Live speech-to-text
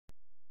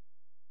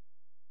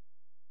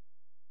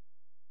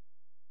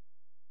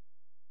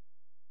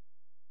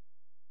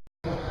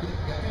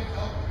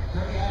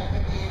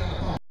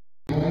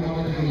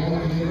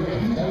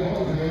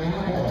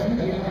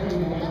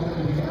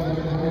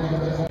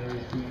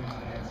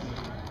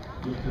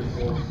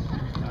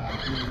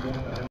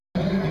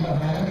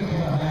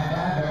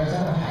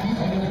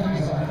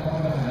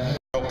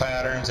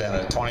Patterns and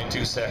a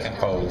 22-second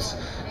pose.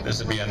 This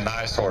would be a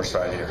nice horse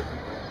right here.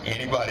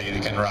 Anybody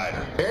that can ride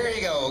her. Here you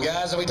go,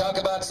 guys. We talk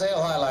about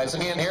sale highlights.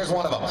 Again, here's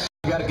one of them.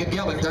 You got to get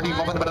yelling.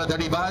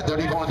 35,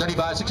 34,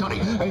 35, 600.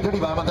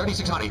 835 on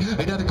 3600.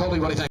 Another Cody,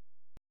 what do you think?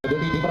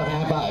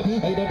 32.5.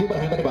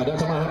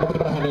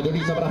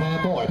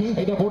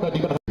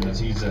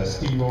 He's a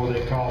Steve-O,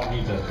 they call him.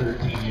 He's a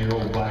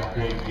 13-year-old black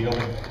grade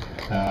gelding.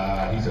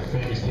 He's a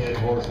finished head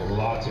horse with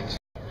lots of experience.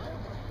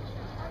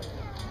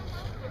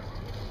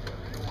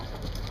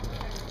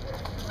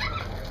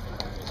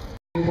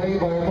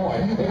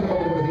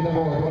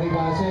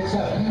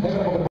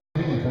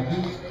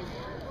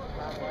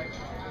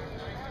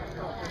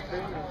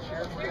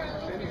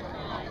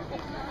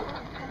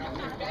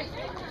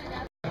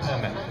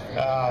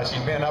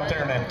 She's been up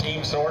there in them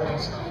team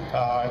sortings.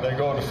 They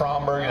go to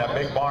Fromberg, that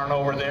big barn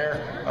over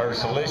there, or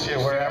Cilicia,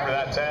 wherever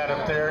that's at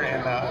up there,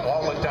 and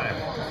all the time.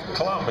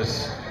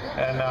 Columbus.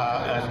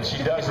 And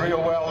she does real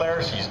well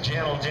there. She's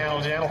gentle,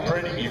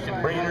 pretty. You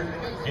can breed her,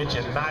 get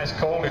you a nice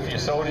colt if you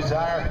so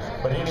desire.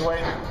 But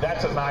anyway,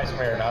 that's a nice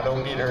mare. Now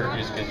don't get her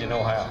just because you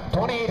know how.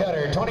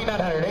 2,800,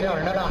 2,900,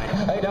 800,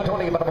 920.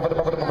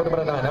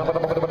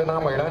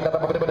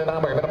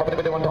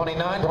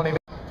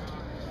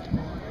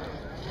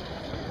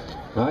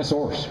 Nice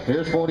horse.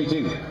 Here's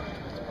 42.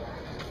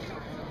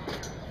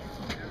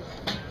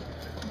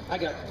 I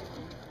got